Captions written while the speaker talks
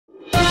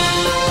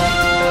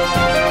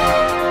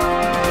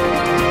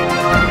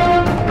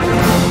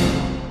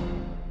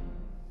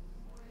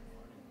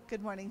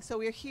Good morning. So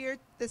we're here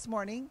this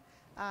morning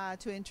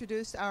to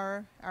introduce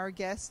our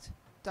guest,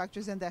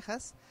 Dr.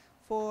 Zendejas,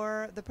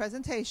 for the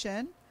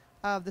presentation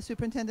of the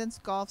Superintendent's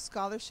Golf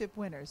Scholarship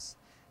winners.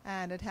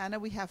 And at Hanna,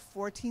 we have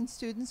 14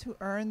 students who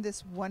earned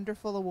this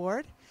wonderful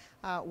award.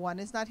 One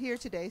is not here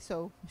today,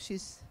 so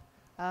she's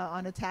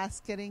on a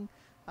task getting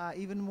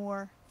even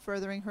more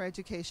furthering her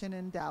education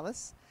in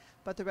Dallas.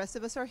 But the rest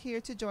of us are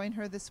here to join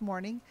her this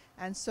morning.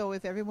 And so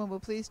if everyone will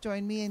please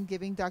join me in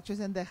giving Dr.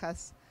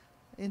 Zendejas,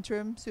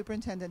 Interim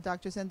Superintendent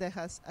Dr.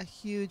 Zendejas, a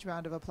huge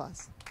round of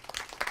applause.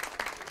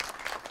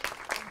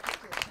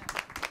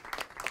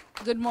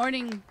 Good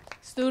morning,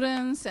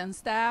 students and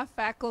staff,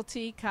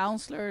 faculty,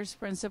 counselors,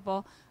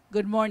 principal.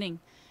 Good morning.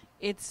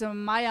 It's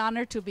my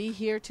honor to be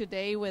here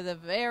today with a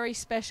very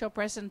special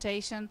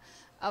presentation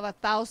of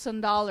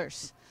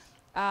 $1,000.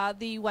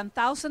 The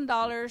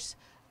 $1,000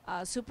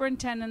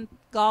 Superintendent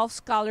Golf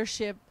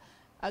Scholarship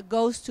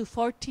goes to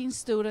 14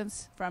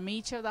 students from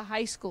each of the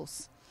high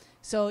schools.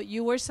 So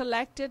you were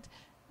selected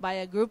by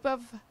a group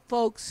of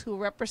folks who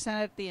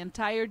represented the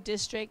entire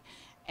district,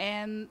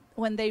 and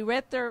when they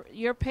read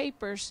your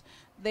papers,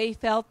 they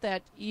felt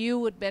that you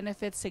would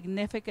benefit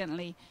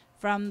significantly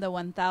from the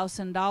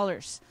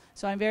 $1,000.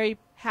 So I'm very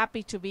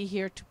happy to be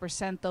here to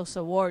present those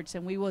awards,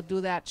 and we will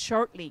do that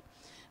shortly.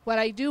 What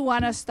I do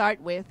want to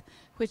start with,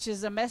 which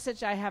is a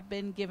message I have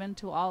been given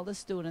to all the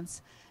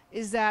students,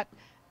 is that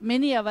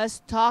many of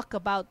us talk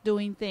about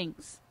doing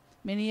things.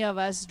 Many of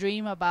us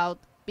dream about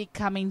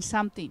becoming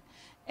something.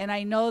 And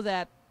I know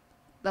that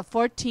the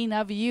 14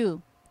 of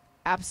you,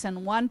 absent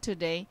one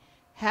today,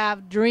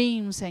 have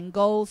dreams and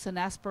goals and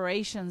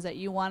aspirations that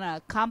you want to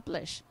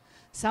accomplish.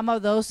 Some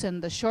of those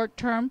in the short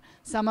term,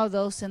 some of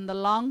those in the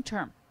long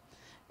term.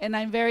 And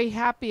I'm very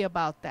happy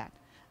about that.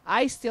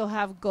 I still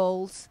have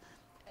goals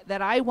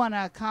that I want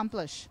to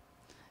accomplish.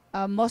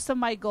 Most of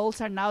my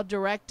goals are now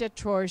directed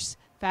towards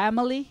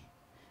family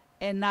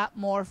and not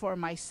more for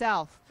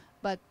myself,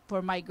 but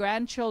for my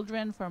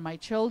grandchildren, for my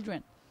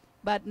children.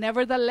 But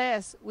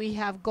nevertheless, we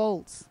have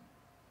goals.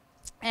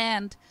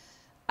 And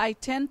I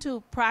tend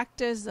to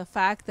practice the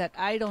fact that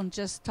I don't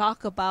just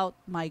talk about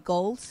my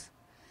goals,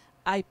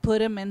 I put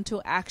them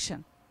into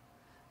action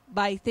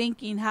by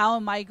thinking, how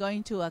am I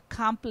going to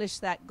accomplish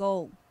that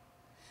goal?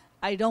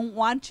 I don't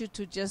want you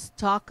to just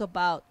talk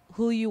about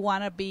who you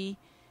want to be,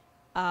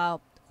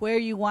 where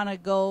you want to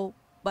go,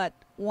 but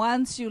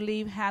once you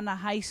leave Hanna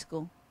High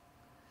School,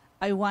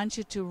 I want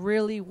you to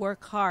really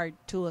work hard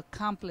to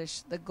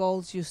accomplish the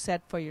goals you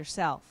set for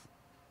yourself.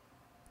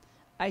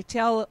 I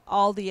tell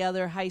all the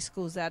other high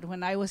schools that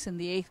when I was in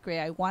the 8th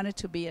grade, I wanted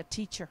to be a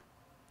teacher.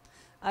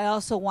 I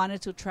also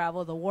wanted to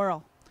travel the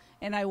world,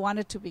 and I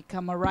wanted to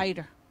become a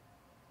writer.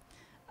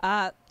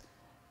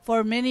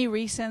 For many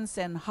reasons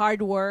and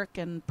hard work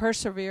and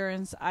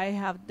perseverance, I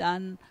have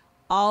done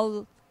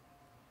all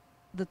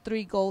the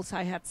 3 goals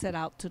I had set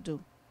out to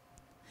do.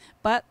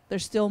 But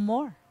there's still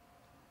more.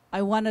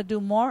 I want to do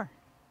more,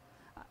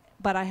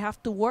 but I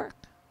have to work.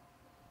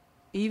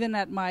 Even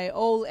at my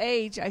old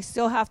age, I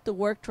still have to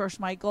work towards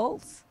my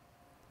goals.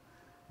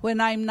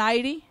 When I'm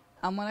 90,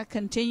 I'm going to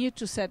continue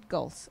to set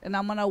goals, and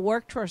I'm going to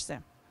work towards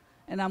them,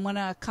 and I'm going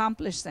to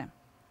accomplish them.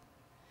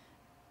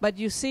 But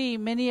you see,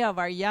 many of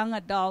our young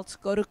adults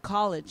go to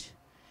college,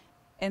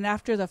 and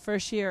after the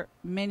first year,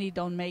 many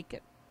don't make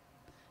it.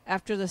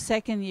 After the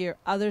second year,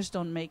 others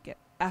don't make it.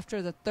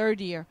 After the third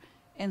year,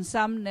 and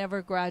some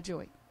never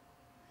graduate.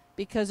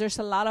 Because there's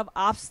a lot of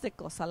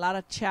obstacles, a lot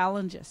of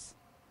challenges.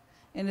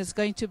 And it's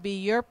going to be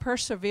your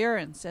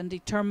perseverance and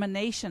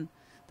determination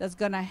that's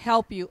going to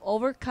help you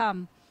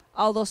overcome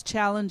all those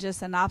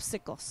challenges and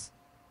obstacles.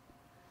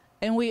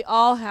 And we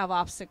all have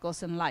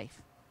obstacles in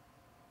life.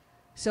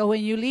 So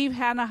when you leave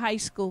Hanna High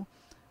School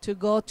to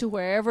go to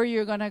wherever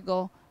you're going to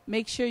go,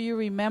 make sure you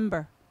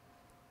remember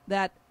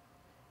that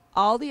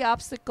all the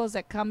obstacles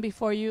that come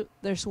before you,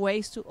 there's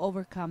ways to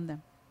overcome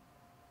them.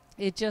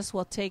 It just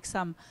will take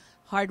some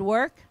hard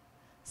work,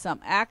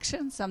 some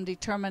action, some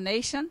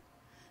determination,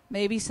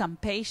 maybe some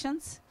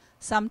patience,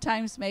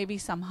 sometimes maybe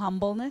some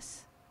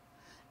humbleness.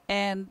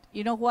 And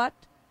you know what?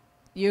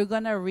 You're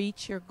going to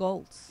reach your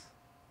goals.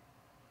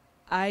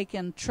 I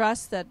can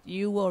trust that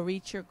you will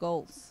reach your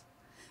goals.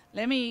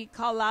 Let me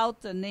call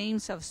out the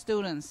names of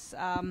students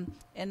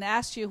and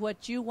ask you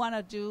what you want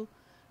to do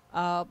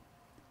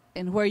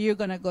and where you're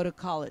going to go to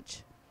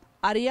college.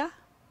 Aria?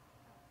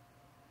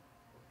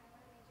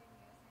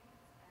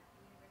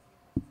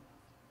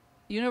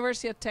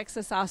 University of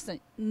Texas, Austin.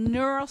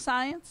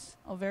 Neuroscience?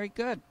 Oh, very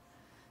good.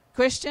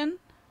 Christian?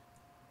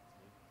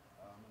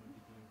 I'm going to be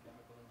doing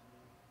chemical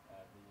engineering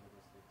at the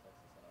University of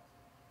Texas at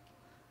Austin.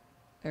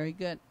 Very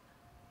good.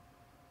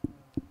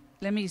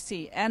 Let me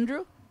see.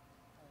 Andrew?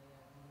 I'm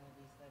going to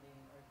be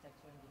studying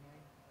architectural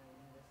engineering at the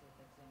University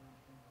of Texas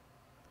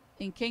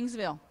in In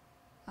Kingsville.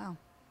 Wow.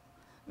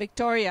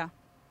 Victoria?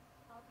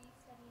 I'll be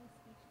studying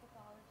speech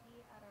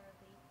pathology at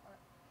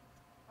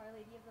Our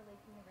Lady of the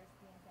Lake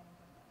University in San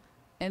Antonio.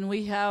 And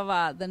we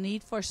have the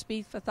need for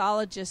speech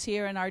pathologists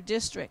here in our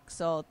district.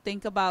 So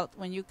think about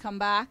when you come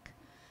back,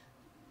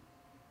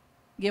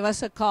 give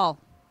us a call.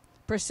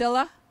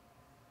 Priscilla?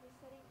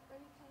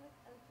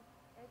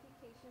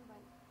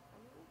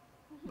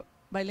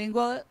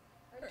 Bilingual? Early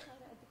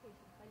childhood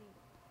education, bilingual.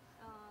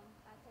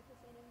 At Texas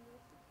A&M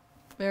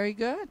University. Very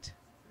good.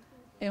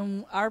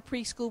 And our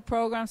preschool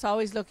program's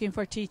always looking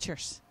for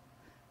teachers.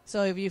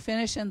 So if you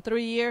finish in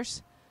 3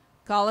 years,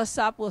 call us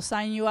up. We'll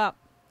sign you up.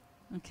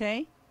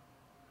 Okay?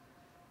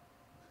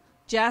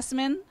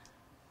 Jasmine?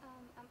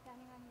 I'm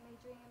planning on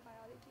majoring in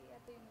biology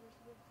at the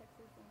University of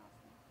Texas in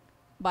Austin.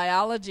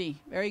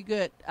 Biology. Very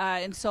good.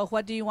 And so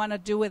what do you want to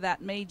do with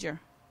that major?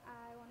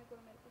 I want to go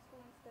to medical school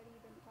and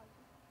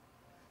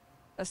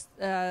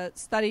study dermatology.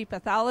 Study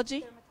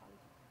pathology?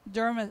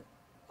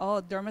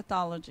 Dermatology.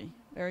 Dermatology.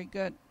 Very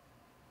good.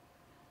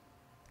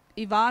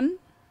 Yvonne? I'm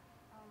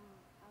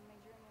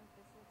majoring in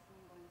physics and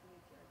I'm going to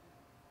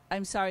UTRGV.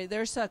 I'm sorry,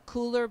 there's a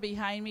cooler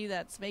behind me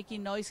that's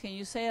making noise. Can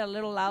you say it a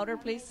little louder,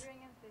 please? I'm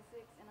majoring in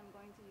physics and I'm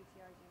going to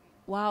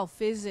UTRGV. Wow,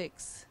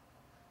 physics.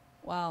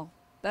 Wow,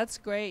 that's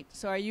great.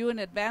 So are you in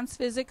advanced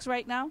physics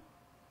right now?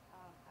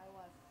 I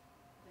was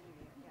the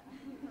new year,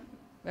 yeah.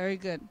 Very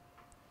good.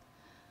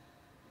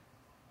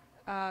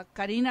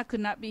 Karina could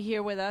not be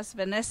here with us.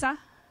 Vanessa? I'm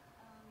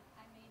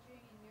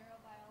majoring in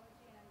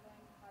neurobiology and I'm going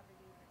to Harvard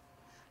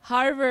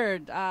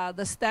University. Harvard,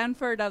 the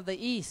Stanford of the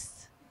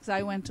East. Because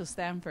I went to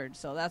Stanford,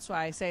 so that's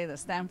why I say the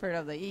Stanford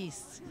of the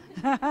East.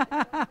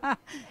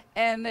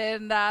 And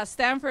in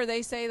Stanford,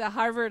 they say the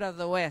Harvard of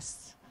the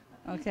West.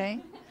 Okay?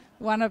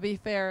 Want to be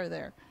fair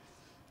there.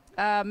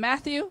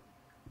 Matthew?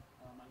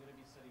 I'm going to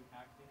be studying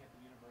acting at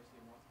the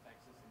University of North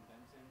Texas in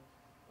Denton,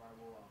 where I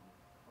will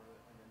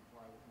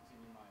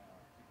continue my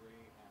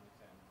degree and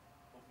attend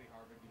hopefully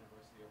Harvard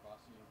University or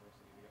Boston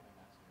University to get my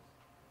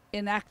master's.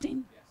 In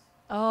acting? Yes.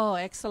 Oh,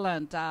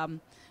 excellent.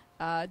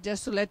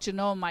 Just to let you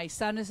know, my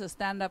son is a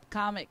stand-up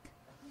comic.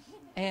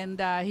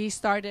 And he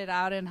started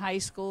out in high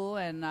school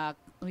and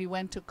he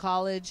went to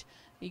college.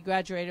 He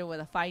graduated with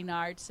a fine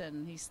arts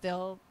and he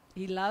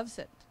loves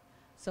it.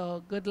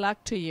 So good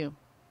luck to you.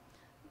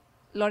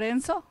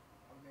 Lorenzo? I'm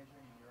majoring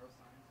in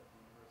neuroscience at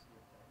the University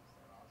of Texas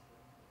at Austin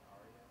with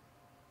Aria.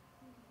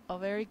 Oh,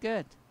 very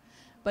good.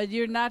 But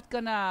you're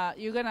gonna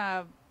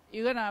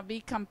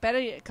be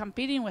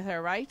competing with her,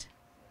 right?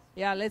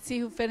 Yeah, let's see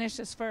who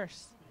finishes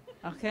first.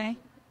 Okay?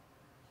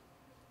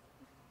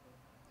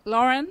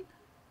 Lauren? I'm going to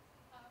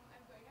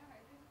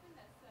Harvard with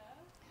Vanessa,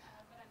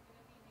 but I'm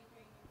going to be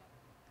majoring in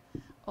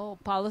government. Oh,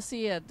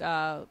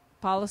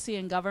 policy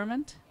and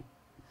government.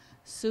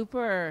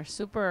 Super,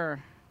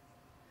 super.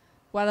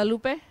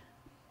 Guadalupe? I'm going to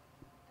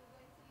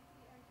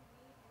UTRGV and I'm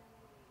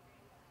going to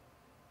major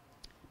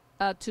in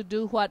biology. To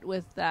do what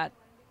with that?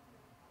 I want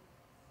to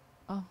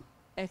become a biologist. Oh,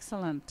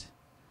 excellent.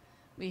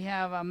 We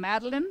have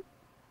Madeline. I'm going to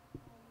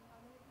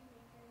be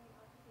majoring in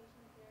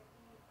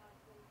occupational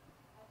therapy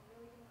at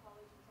Milligan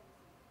College in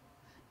Tennessee.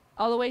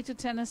 All the way to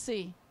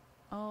Tennessee.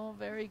 Oh,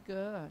 very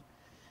good.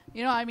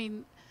 You know, I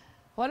mean,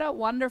 what a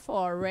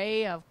wonderful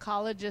array of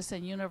colleges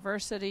and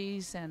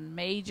universities and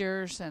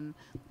majors and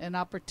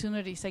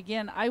opportunities.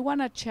 Again, I want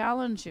to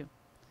challenge you.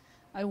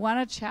 I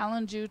want to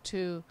challenge you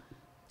to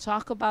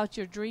talk about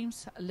your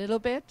dreams a little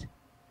bit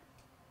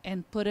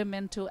and put them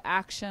into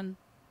action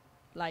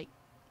like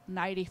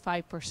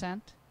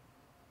 95%.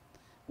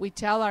 We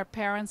tell our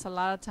parents a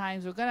lot of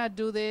times, we're going to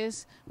do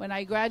this. When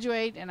I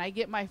graduate and I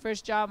get my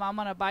first job, I'm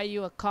going to buy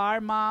you a car,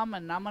 Mom,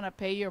 and I'm going to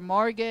pay your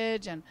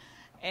mortgage. And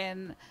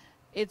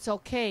it's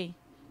okay.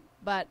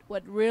 But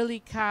what really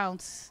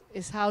counts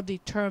is how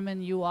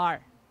determined you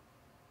are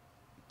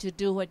to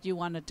do what you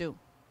want to do.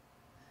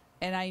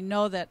 And I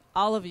know that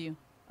all of you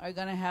are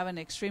going to have an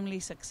extremely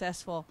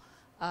successful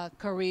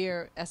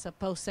career as a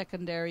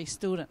post-secondary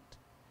student.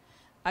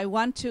 I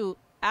want to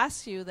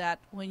ask you that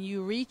when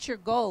you reach your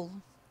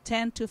goal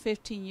 10 to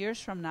 15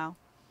 years from now,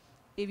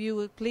 if you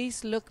would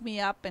please look me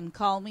up and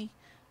call me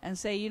and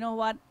say, you know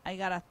what, I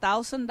got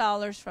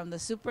 $1,000 from the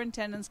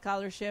superintendent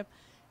scholarship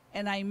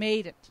and I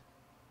made it.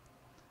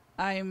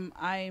 I'm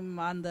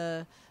on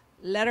the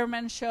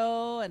Letterman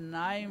show and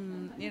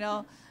I'm,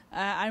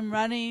 I'm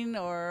running,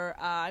 or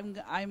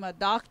I'm a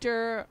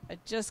doctor. I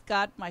just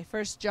got my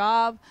first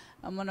job.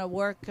 I'm going to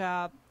work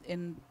as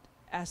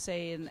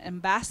an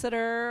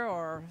ambassador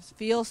or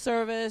field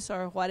service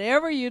or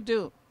whatever you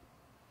do.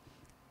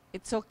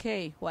 It's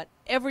okay,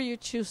 whatever you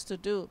choose to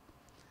do,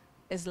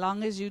 as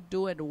long as you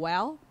do it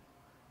well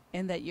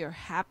and that you're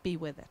happy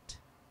with it.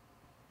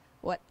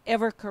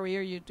 Whatever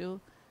career you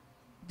do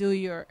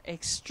your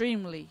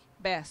extremely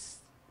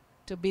best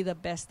to be the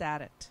best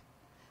at it.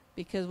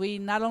 Because we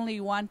not only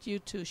want you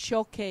to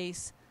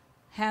showcase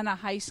Hanna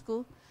High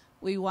School,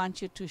 we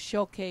want you to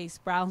showcase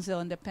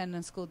Brownsville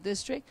Independent School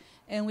District,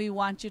 and we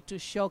want you to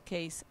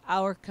showcase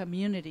our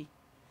community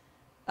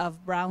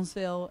of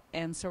Brownsville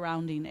and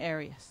surrounding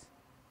areas.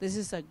 This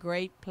is a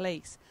great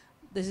place.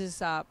 This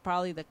is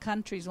probably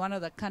one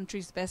of the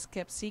country's best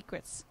kept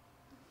secrets.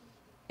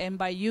 And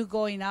by you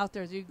going out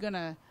there, you're going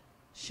to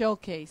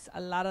showcase a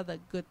lot of the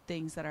good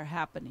things that are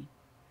happening.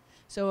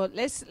 So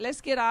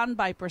let's get on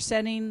by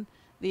presenting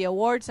the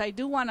awards. I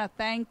do want to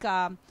thank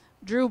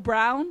Drew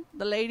Brown,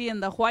 the lady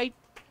in the white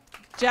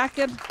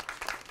jacket.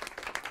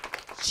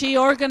 She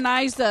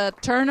organized the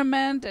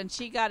tournament and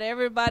she got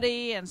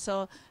everybody, and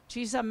so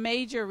She's a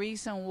major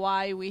reason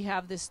why we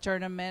have this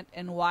tournament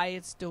and why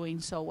it's doing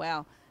so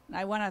well. And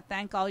I want to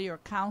thank all your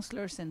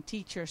counselors and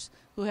teachers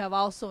who have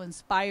also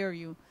inspired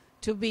you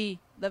to be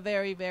the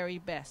very, very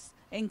best.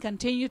 And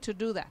continue to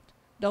do that.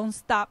 Don't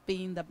stop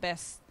being the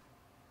best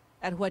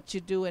at what you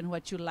do and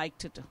what you like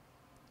to do.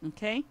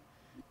 Okay?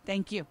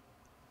 Thank you.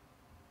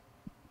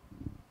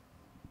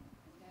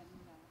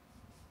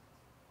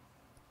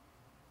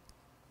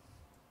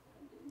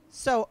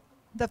 So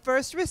the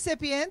first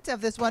recipient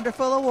of this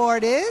wonderful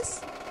award is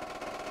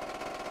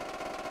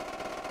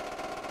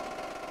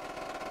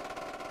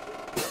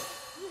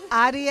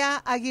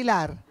Aria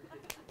Aguilar.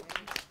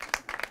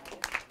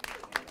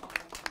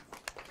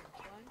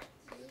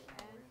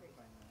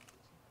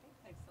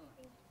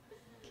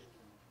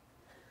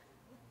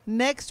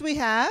 Next we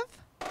have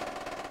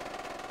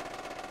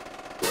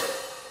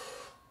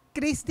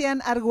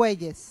Cristian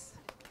Argüelles.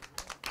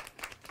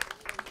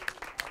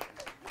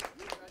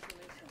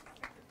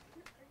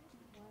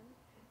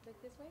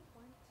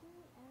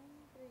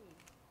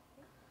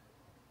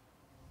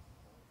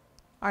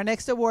 Our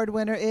next award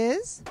winner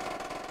is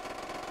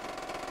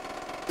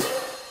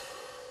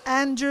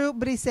Andrew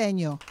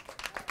Briseño.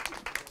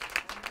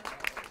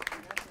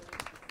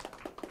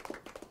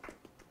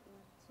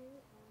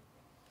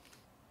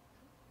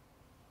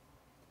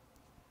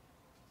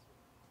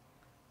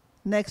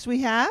 Next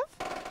we have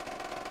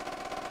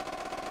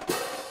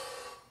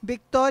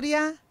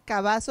Victoria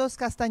Cavazos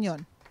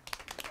Castañón.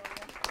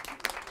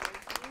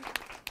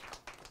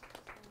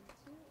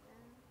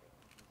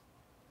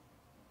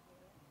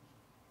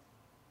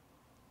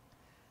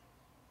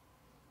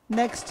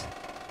 Next,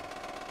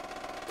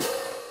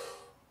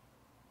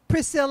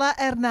 Priscilla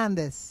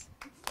Hernandez.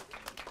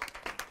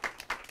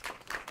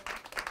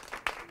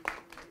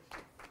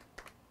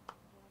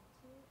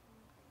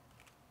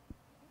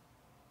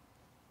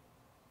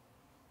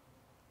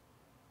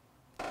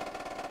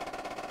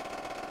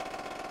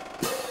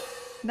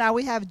 Now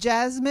we have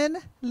Jasmine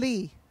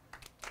Lee.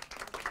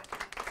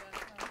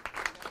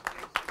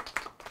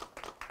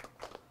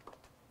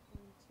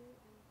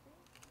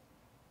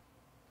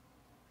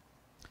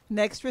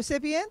 Next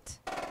recipient,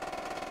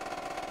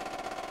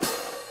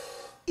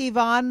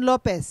 Yvonne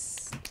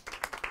Lopez.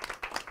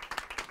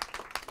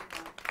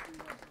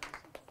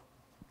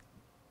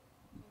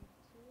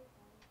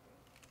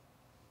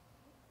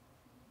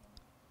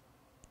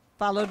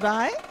 Followed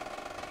by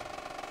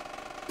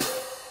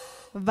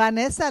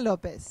Vanessa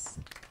Lopez.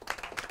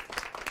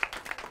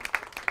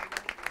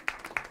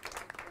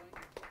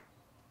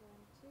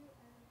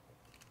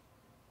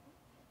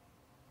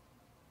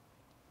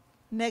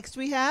 Next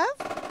we have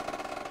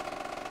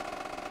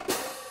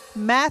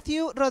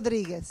Matthew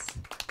Rodriguez.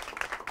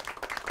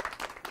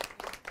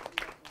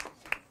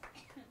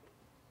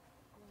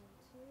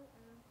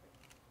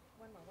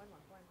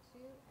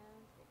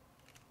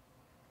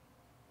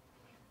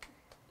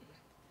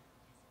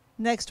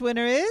 Next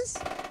winner is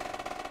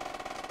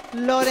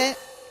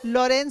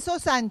Lorenzo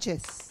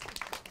Sanchez.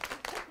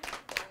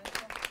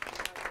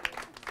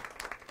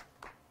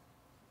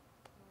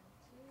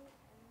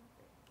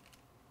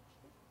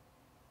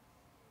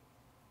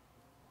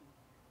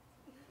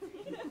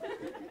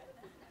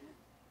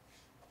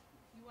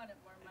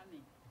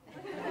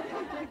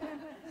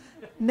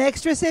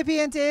 Next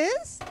recipient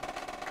is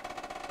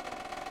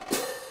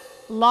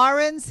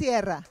Lauren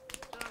Sierra.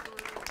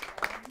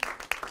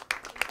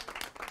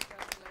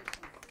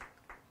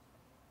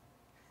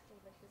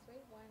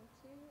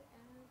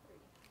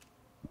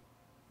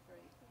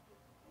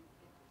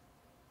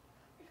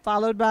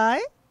 Followed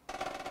by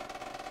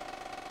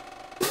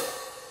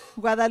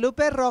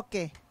Guadalupe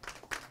Roque.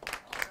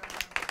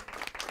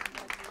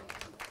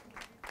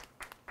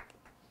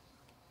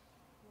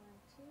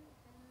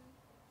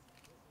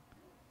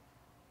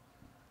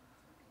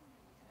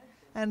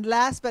 And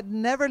last but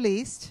never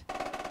least,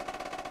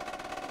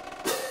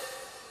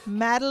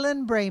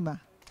 Madeline Brema.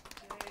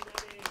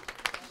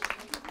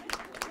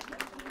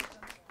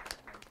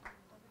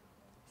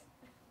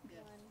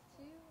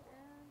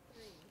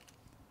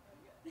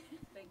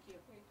 Thank you.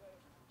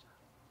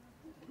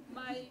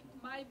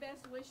 My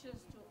best wishes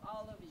to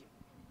all of you.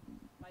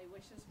 My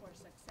wishes for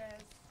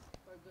success,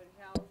 for good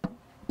health.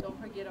 Don't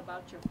forget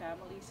about your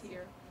families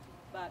here.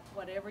 But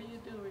whatever you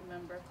do,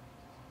 remember,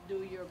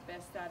 do your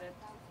best at it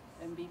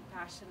and be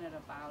passionate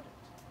about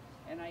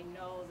it. And I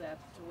know that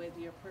with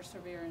your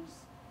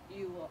perseverance,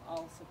 you will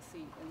all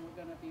succeed. And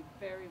we're going to be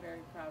very,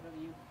 very proud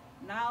of you.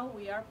 Now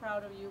we are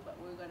proud of you, but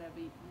we're going to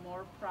be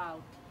more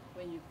proud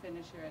when you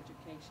finish your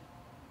education.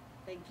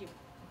 Thank you.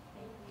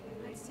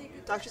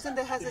 Dr.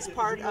 Zendejas is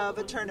part of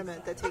a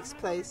tournament that takes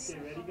place,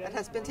 that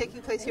has been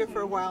taking place here for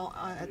a while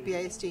at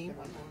BISD.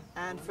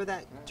 And for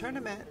that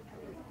tournament,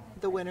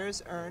 the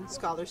winners earn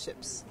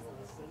scholarships.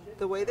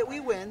 The way that we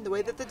win, the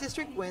way that the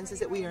district wins, is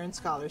that we earn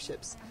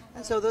scholarships.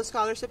 And so those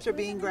scholarships are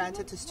being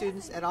granted to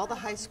students at all the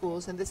high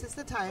schools, and this is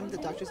the time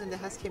that Dr.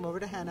 Zendejas came over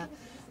to Hanna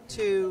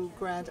to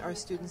grant our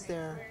students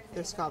their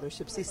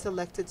scholarships, these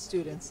selected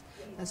students.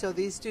 And so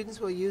these students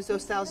will use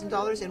those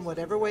 $1,000 in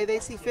whatever way they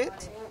see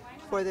fit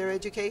for their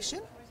education.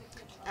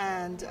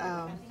 And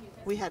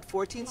we had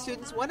 14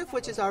 students, one of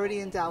which is already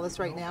in Dallas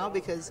right now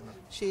because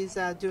she's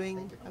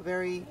doing a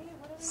very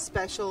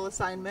special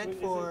assignment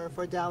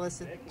for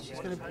Dallas. And she's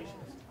going to.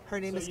 Her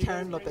name is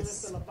Karen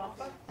Lopez,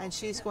 and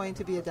she's going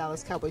to be a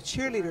Dallas Cowboy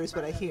cheerleader is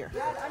what I hear.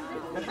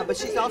 But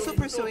she's also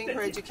pursuing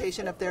her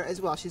education up there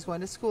as well. She's going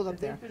to school up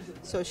there,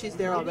 so she's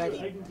there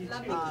already.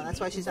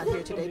 That's why she's not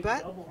here today.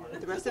 But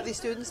the rest of these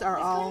students are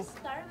all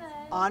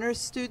honors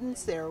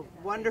students. They're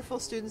wonderful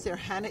students. They're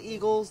Hanna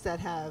Eagles that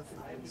have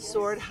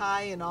soared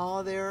high in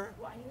all their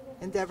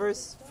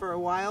endeavors for a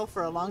while,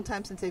 for a long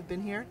time since they've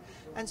been here.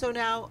 And so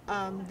now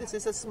this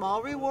is a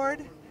small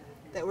reward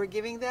that we're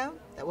giving them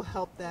that will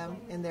help them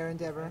in their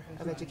endeavor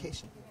of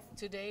education.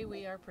 Today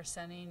we are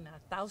presenting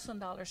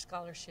 $1,000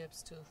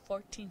 scholarships to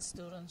 14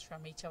 students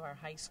from each of our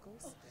high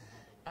schools.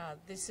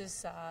 This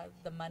is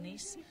the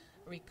monies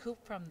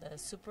recouped from the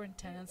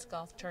superintendent's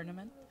golf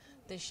tournament.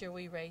 This year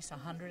we raised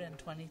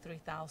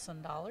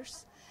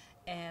 $123,000,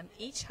 and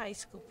each high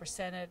school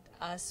presented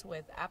us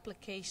with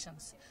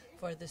applications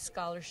for the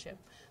scholarship.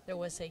 There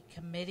was a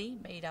committee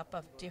made up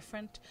of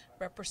different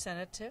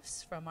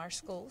representatives from our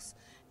schools,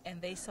 and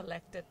they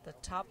selected the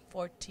top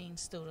 14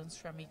 students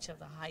from each of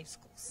the high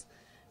schools.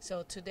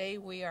 So today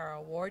we are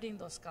awarding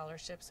those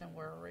scholarships, and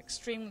we're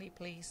extremely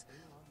pleased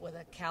with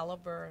the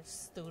caliber of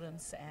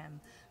students and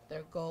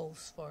their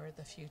goals for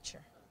the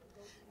future.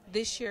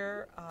 This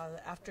year,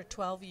 after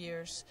 12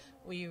 years,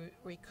 we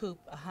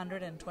recouped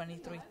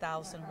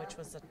 $123,000, which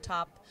was the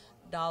top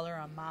dollar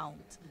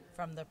amount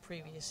from the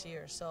previous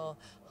year. So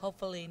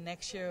hopefully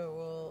next year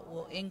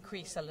we'll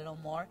increase a little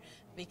more,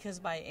 because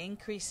by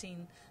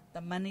increasing the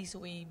monies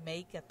we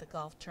make at the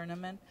golf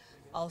tournament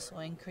also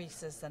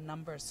increases the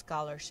number of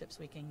scholarships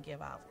we can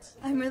give out.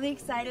 I'm really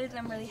excited.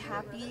 I'm really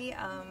happy.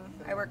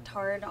 I worked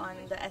hard on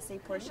the essay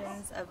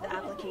portions of the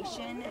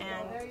application,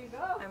 and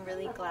I'm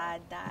really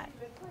glad that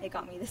it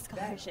got me the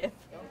scholarship.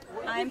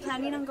 I'm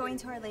planning on going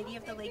to Our Lady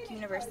of the Lake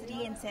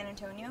University in San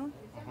Antonio,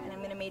 and I'm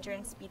going to major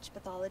in speech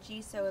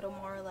pathology, so it'll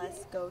more or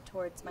less go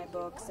towards my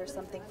books or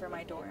something for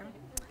my dorm.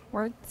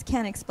 Words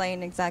can't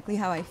explain exactly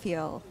how I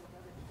feel.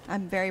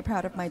 I'm very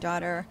proud of my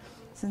daughter.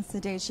 Since the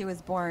day she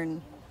was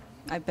born,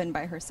 I've been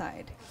by her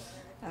side.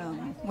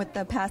 With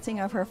the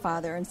passing of her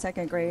father in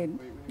second grade,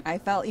 I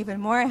felt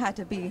even more I had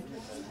to be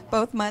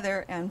both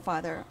mother and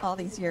father all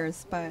these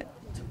years, but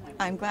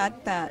I'm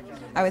glad that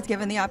I was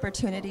given the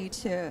opportunity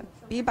to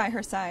be by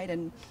her side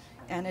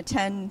and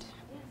attend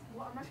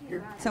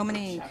so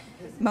many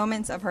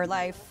moments of her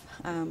life.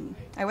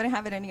 I wouldn't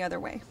have it any other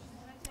way.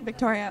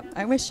 Victoria,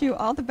 I wish you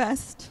all the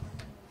best.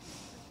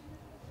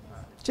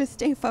 Just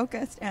stay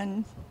focused,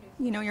 and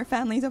you know your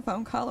family's a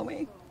phone call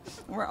away.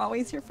 We're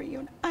always here for you,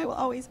 and I will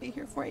always be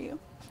here for you.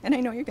 And I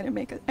know you're going to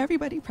make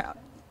everybody proud.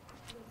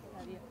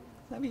 Love you.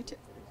 Love you too.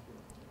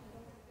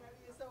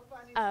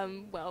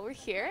 Well, we're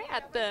here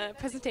at the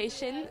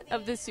presentation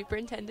of the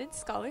superintendent's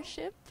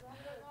scholarship.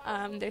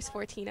 There's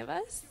 14 of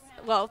us.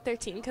 Well,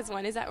 13 because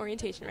one is at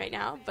orientation right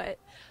now. But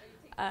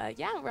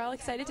yeah, we're all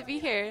excited to be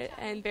here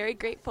and very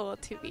grateful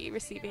to be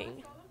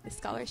receiving this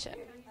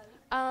scholarship.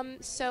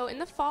 So in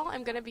the fall,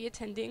 I'm going to be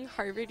attending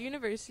Harvard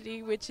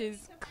University, which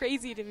is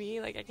crazy to me.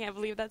 Like, I can't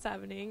believe that's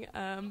happening.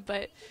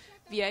 But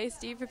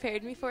BISD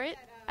prepared me for it,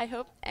 I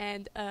hope.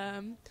 And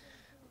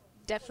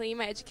definitely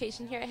my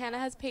education here at Hanna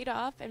has paid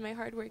off, and my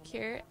hard work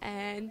here.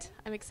 And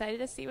I'm excited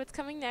to see what's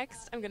coming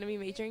next. I'm going to be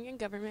majoring in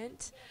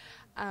government.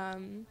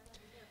 And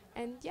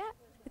yeah,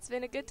 it's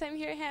been a good time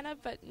here at Hanna,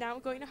 but now I'm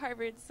going to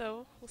Harvard,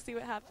 so we'll see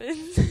what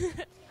happens.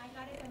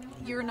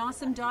 You're an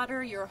awesome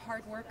daughter, you're a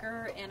hard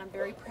worker, and I'm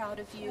very proud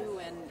of you,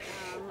 and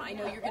I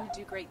know you're going to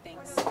do great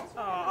things.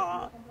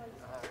 Aww.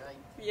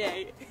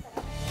 Yay.